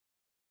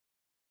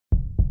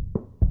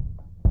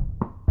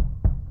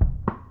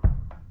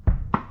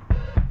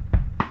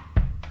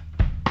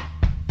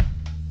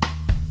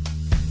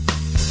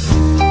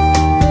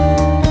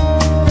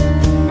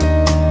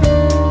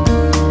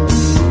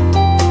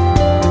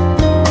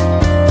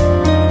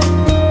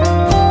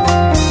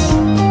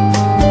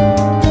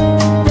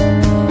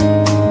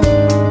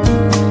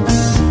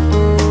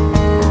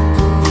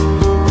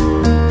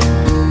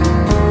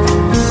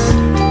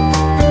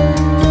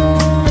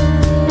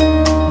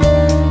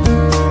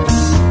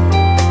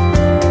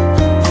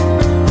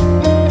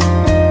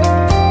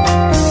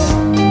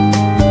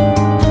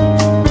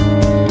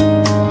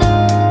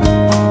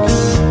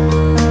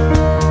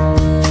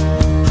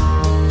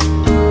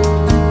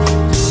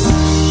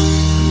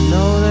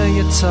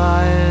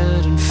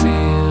tired and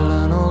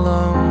feeling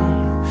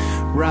alone,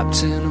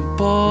 wrapped in a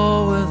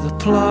ball with a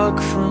plug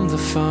from the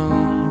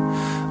phone,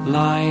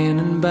 lying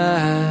in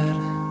bed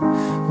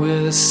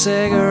with a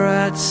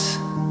cigarette.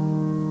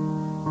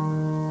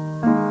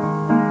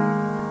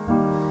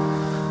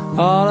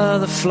 All of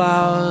the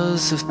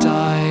flowers have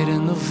died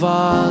in the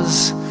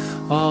vase.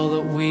 All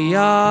that we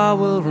are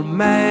will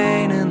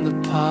remain in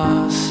the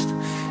past.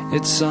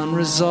 It's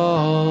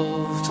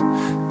unresolved,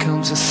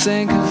 come to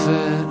think of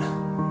it.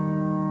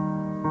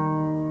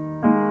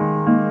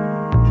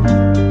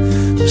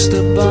 I'm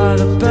stood by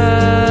the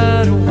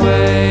bed,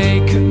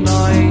 awake at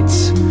night,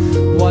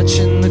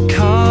 watching the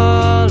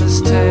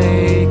colours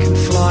taking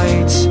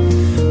flight.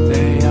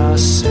 They are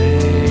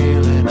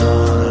sailing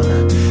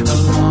on a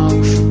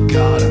long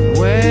forgotten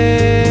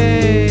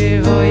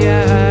wave. Oh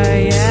yeah,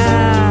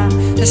 yeah.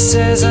 This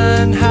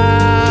isn't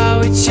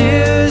how it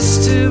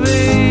used to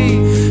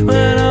be,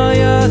 when all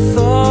your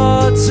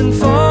thoughts and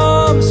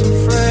forms were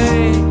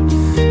free.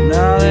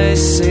 Now they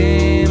seem